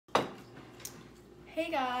Hey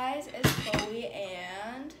guys, it's Chloe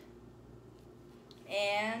and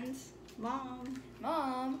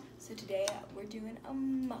Mom. So today we're doing a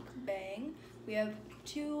mukbang. We have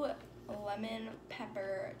 2 lemon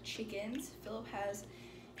pepper chickens. Philip has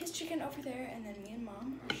his chicken over there, and then me and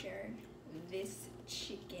Mom are sharing this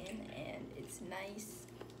chicken, and it's nice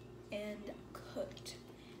and cooked.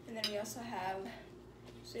 And then we also have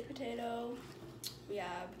sweet potato. We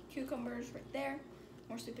have cucumbers right there,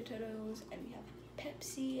 more sweet potatoes, and we have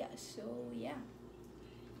Pepsi. So yeah,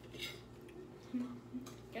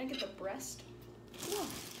 gonna get the breast. Yeah.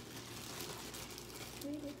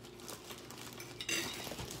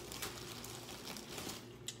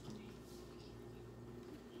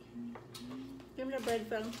 Give me the bread,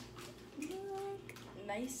 Phil. Look,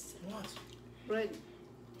 nice. What? Bread.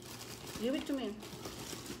 Give it to me.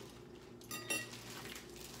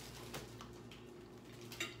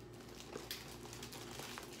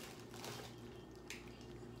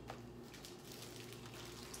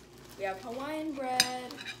 We have Hawaiian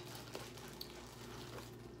bread.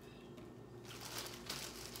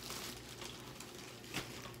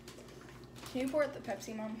 Can you pour it the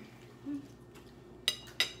Pepsi, Mom?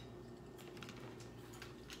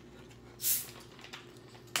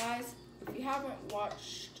 Guys, if you haven't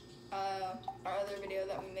watched our other video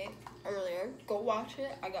that we made earlier, go watch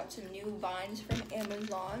it. I got some new vines from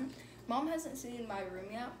Amazon. Mom hasn't seen my room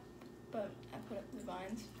yet, but I put up the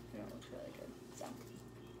vines and it looks really good. So.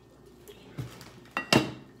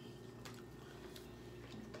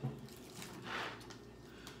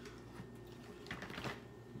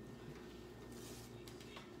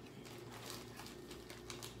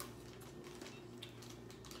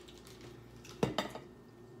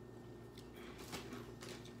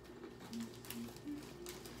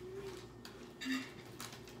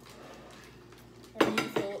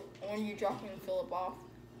 When you dropping Philip off.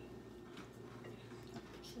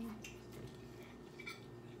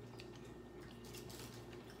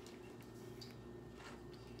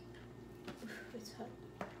 It's hot.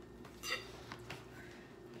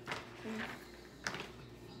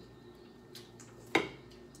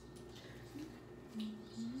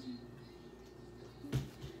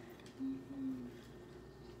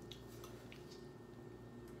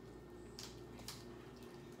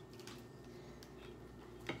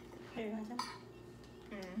 Here, you want some?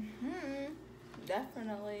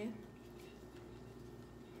 Definitely.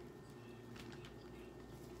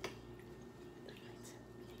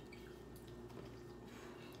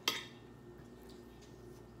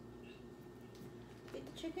 Eat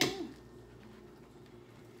the chicken.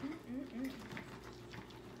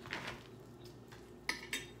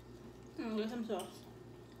 Get some sauce.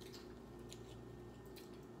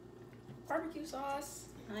 Barbecue sauce.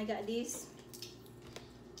 I got this.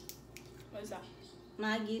 What is that?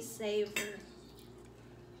 Maggi Savor.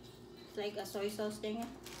 It's like a soy sauce thing.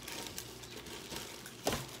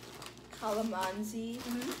 Calamansi.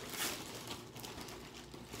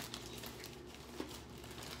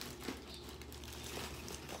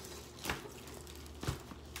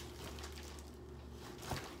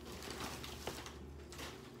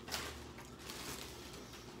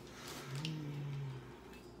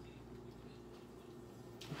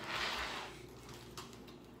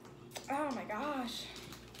 Oh my gosh.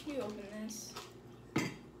 Can you open this?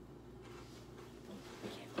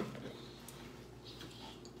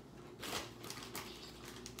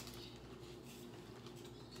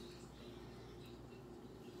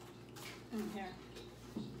 Here.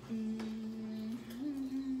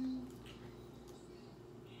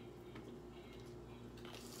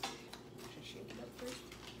 Should I shake it up first?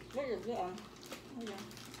 There you go. Okay.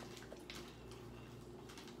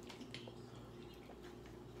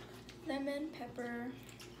 Lemon, pepper,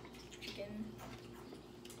 chicken.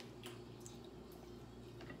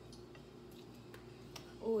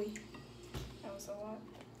 Oy, that was a lot.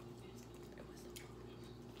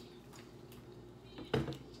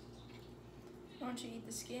 Why don't you eat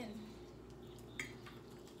the skin?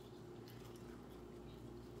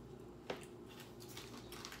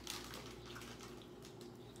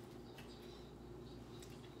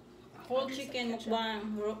 Whole chicken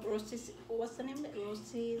mukbang. Roasted. What's the name of it?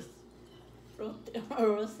 Roasted.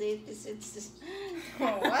 Roasted. It's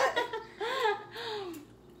What?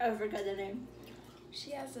 I forgot the name.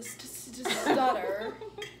 She has a stutter.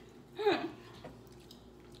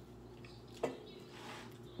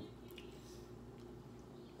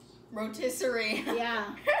 Rotisserie.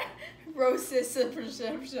 Yeah. Rotisserie.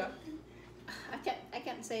 I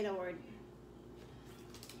can't say the word.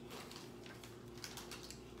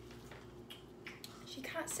 She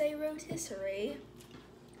can't say rotisserie.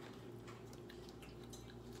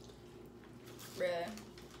 Bruh,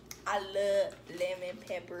 I love lemon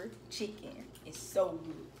pepper chicken. It's so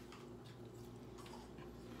good.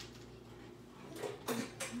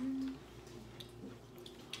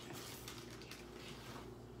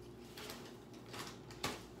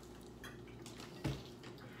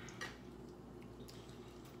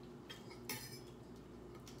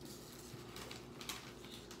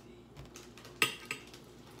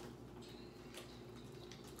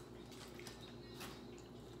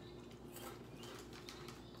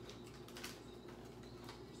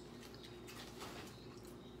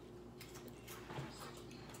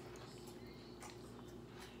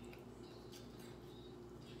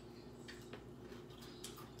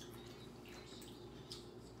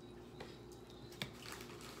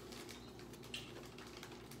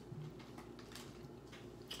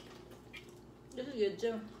 This is good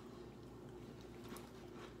too.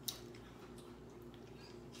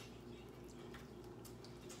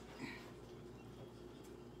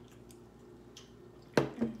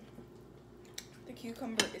 The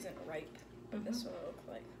cucumber isn't ripe, but this one will look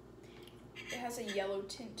like. It has a yellow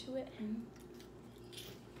tint to it.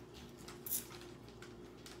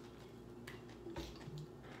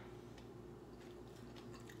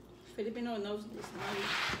 Filipino knows this money.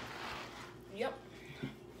 Yep.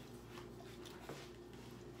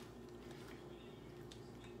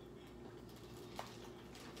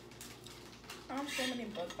 I have so many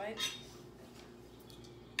bug bites.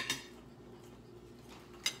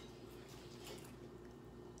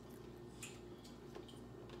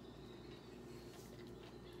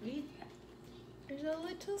 Eat. There's a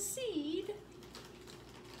little seed.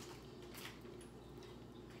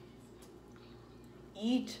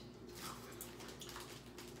 Eat.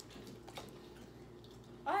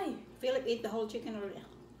 Ay. Philip ate the whole chicken already.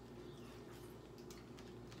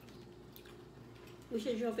 We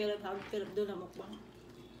should show Philip how Philip do the mukbang.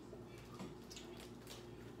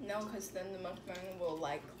 No, because then the mukbang will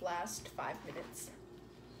like last 5 minutes.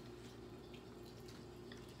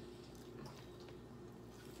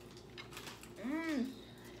 Mmm.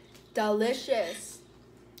 Delicious.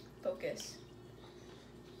 Focus.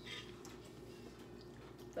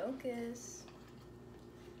 Focus.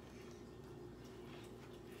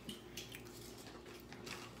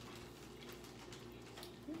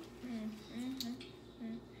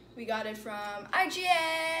 We got it from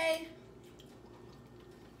IGA.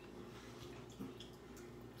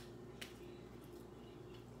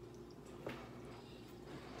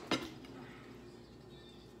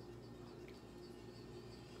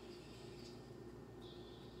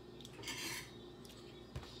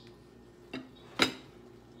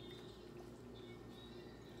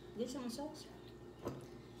 Get some sauce.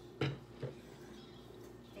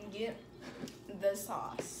 And get the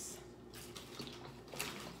sauce.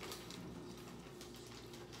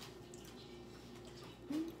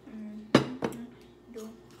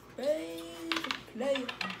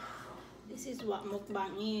 This is what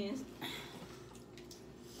mukbang is.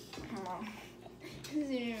 Come on. This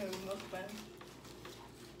isn't even a mukbang.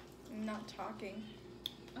 I'm not talking.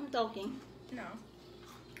 I'm talking. No.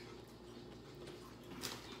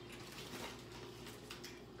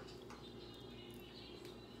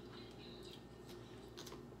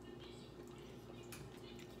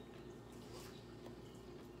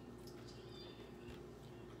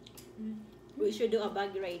 We should do a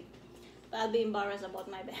bag raid. But I'll be embarrassed about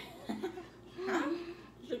my bag. Huh?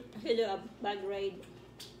 Should do a bag raid.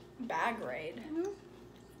 Bag raid.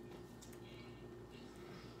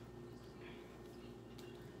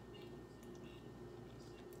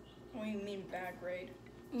 What do you mean bag raid?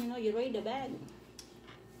 You know, you raid the bag.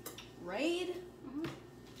 Raid?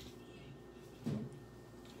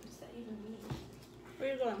 What's that even mean?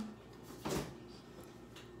 Where you going?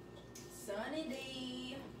 Sunny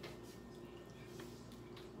D.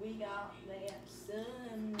 We got that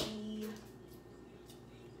sunny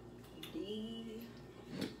D.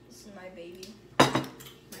 This is my baby.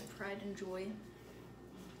 My pride and joy.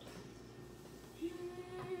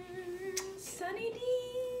 Sunny D.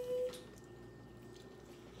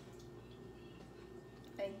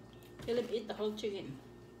 Hey, Philip eat the whole chicken.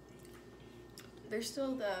 there's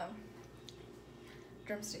still the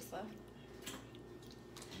drumsticks left.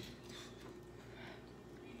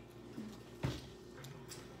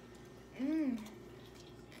 Mmm.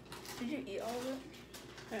 Did you eat all of it?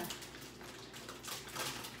 Yeah.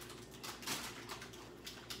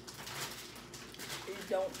 It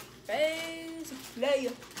don't phase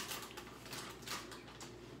player.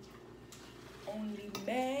 Only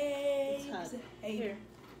makes It's hot. a hater.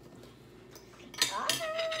 Ah.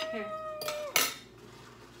 Here.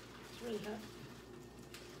 It's really hot.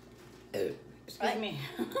 Excuse me.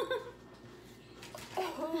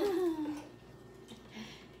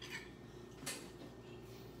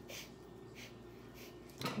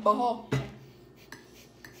 Boho.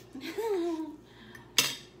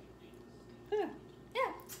 Yeah.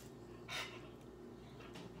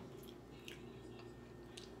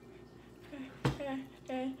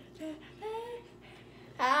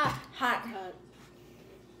 Ah, hot.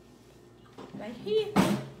 Right here.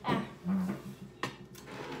 Ah.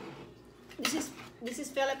 This is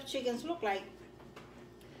Philip chickens look like.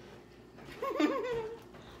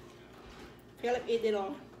 Philip eat it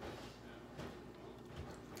all.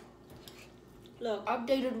 Look.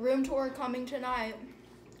 Updated room tour coming tonight.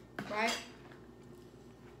 Right?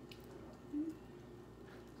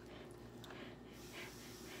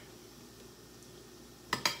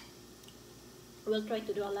 We'll try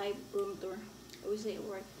to do a live room tour. I will say it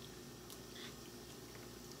work.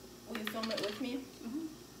 Will you film it with me? Mm-hmm.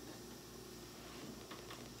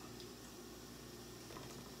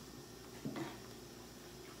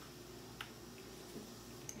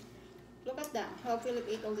 Look at that, how Philip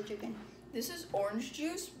ate all the chicken. This is orange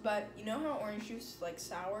juice, but you know how orange juice is like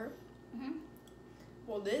sour? Mm-hmm.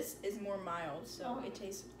 Well, this is more mild, so Oh. it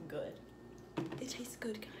tastes good. It tastes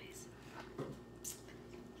good, guys.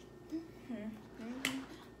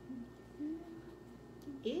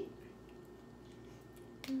 Eat?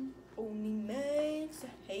 Only makes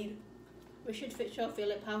a hater. We should show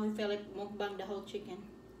Philip how Philip mukbang the whole chicken.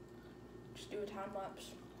 Just do a time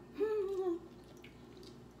lapse.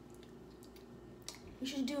 We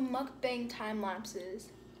should do mukbang time lapses.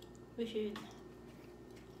 We should.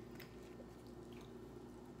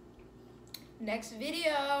 Next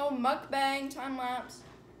video, mukbang time lapse.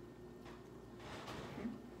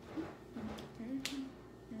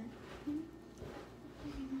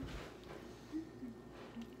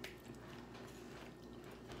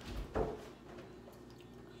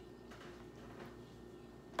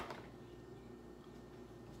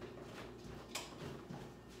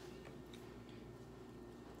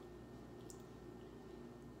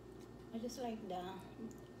 I just like the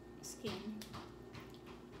skin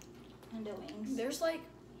and the wings. There's like,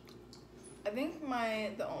 I think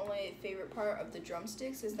the only favorite part of the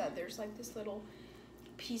drumsticks is that there's like this little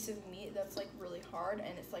piece of meat that's like really hard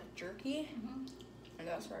and it's like jerky, Mm-hmm. and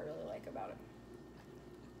that's what I really like about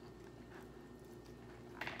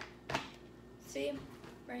it. See,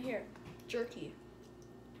 right here, jerky.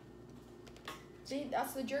 See,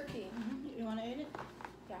 that's the jerky. Mm-hmm. You wanna eat it?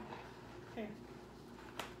 Yeah. Here.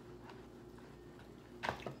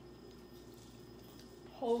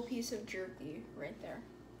 Whole piece of jerky right there.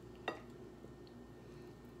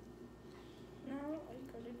 Now all you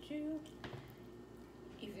gotta do,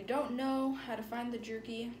 if you don't know how to find the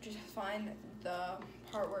jerky, just find the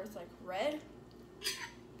part where it's like red,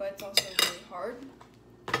 but it's also really hard.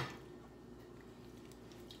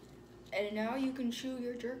 And now you can chew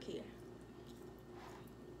your jerky.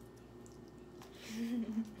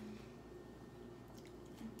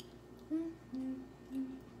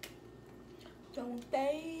 Don't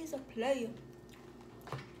phase a player.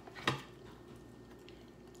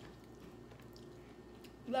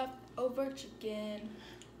 Leftover chicken.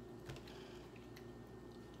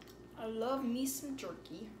 I love me some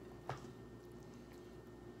jerky.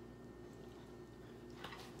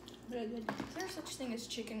 Very good. Is there such thing as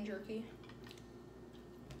chicken jerky?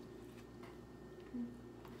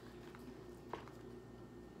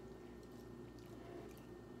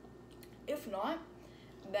 If not,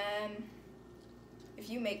 then if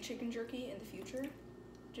you make chicken jerky in the future,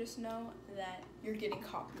 just know that you're getting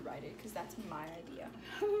copyrighted because that's my idea.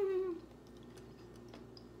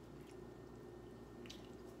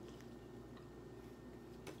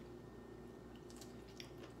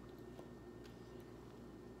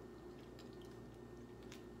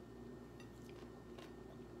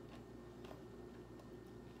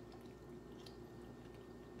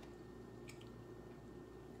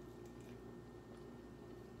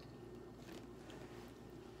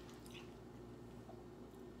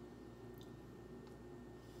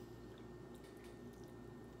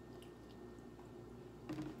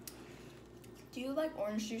 Do you like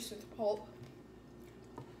orange juice with pulp?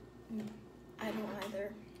 No. I don't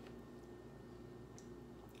either.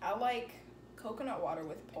 I like coconut water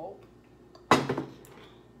with pulp.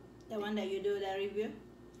 The one that you do the review?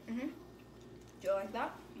 Mm-hmm. Do you like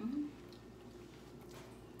that? Mm-hmm.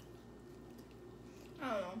 I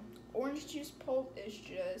don't know. Orange juice pulp is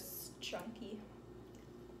just chunky.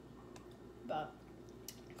 But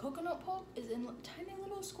coconut pulp is in tiny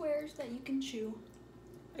little squares that you can chew.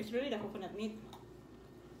 It's really the coconut meat.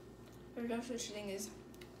 There's no such thing as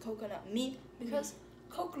coconut meat because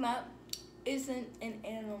coconut isn't an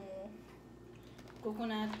animal.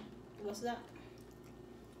 coconut, what's that?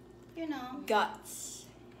 You know. Guts.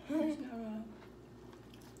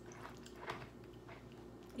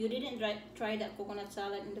 You didn't try that coconut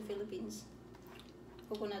salad in the Philippines.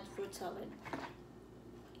 Coconut fruit salad.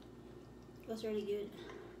 It was really good.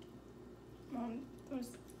 It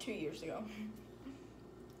was 2 years ago.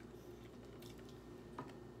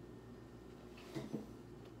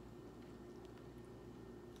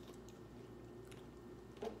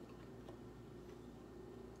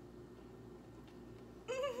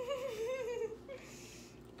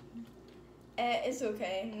 It's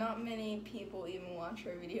okay. Not many people even watch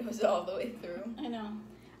our videos all the way through. I know.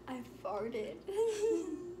 I farted.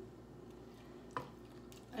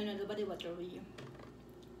 I know, nobody watched our video.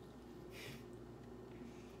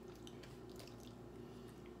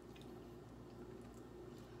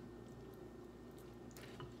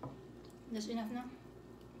 That's enough now.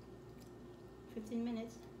 15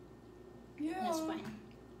 minutes. Yeah. That's fine.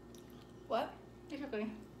 What? It's okay.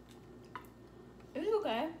 It's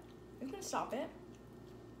okay. You can stop it.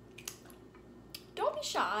 Don't be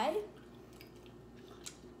shy.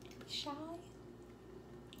 Be shy.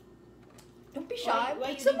 Don't be shy.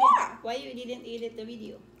 Why Put some more. Why you didn't edit the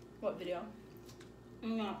video? What video?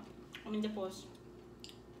 No, I mean the post.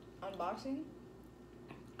 Unboxing?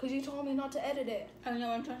 Because you told me not to edit it. I know,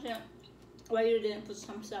 I'm trying to say, why you didn't put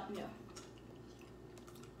some stuff in there?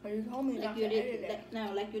 Or you told me not to edit it.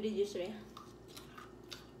 No, like you did yesterday.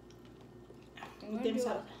 I'm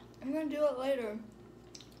gonna do it later.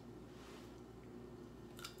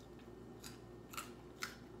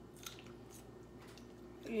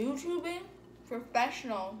 YouTubing,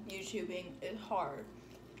 professional YouTubing is hard.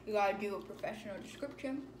 You gotta do a professional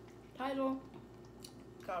description, title,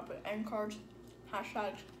 you gotta put end cards,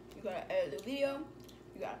 hashtags, you gotta edit the video,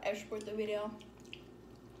 you gotta export the video,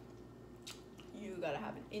 you gotta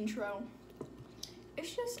have an intro.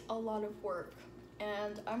 It's just a lot of work,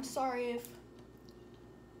 and I'm sorry if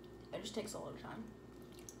it just takes a lot of time.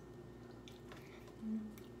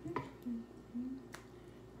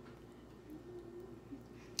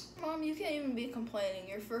 Mom, you can't even be complaining.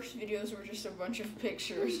 Your first videos were just a bunch of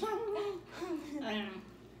pictures. I don't know.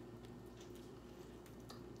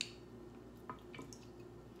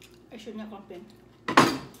 I should not complain.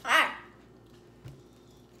 Ah!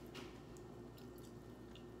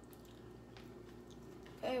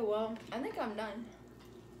 Okay, well, I think I'm done.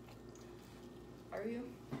 Are you?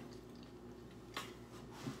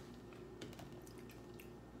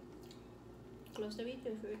 Close the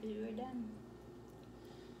video if you're done.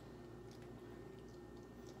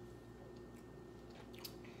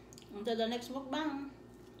 Until the next mukbang.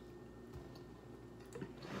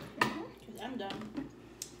 I'm done.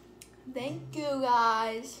 Thank you,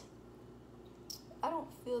 guys. I don't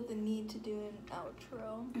feel the need to do an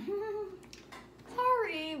outro.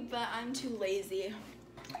 Sorry, but I'm too lazy.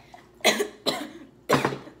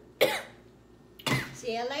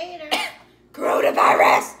 See you later.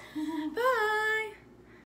 Coronavirus!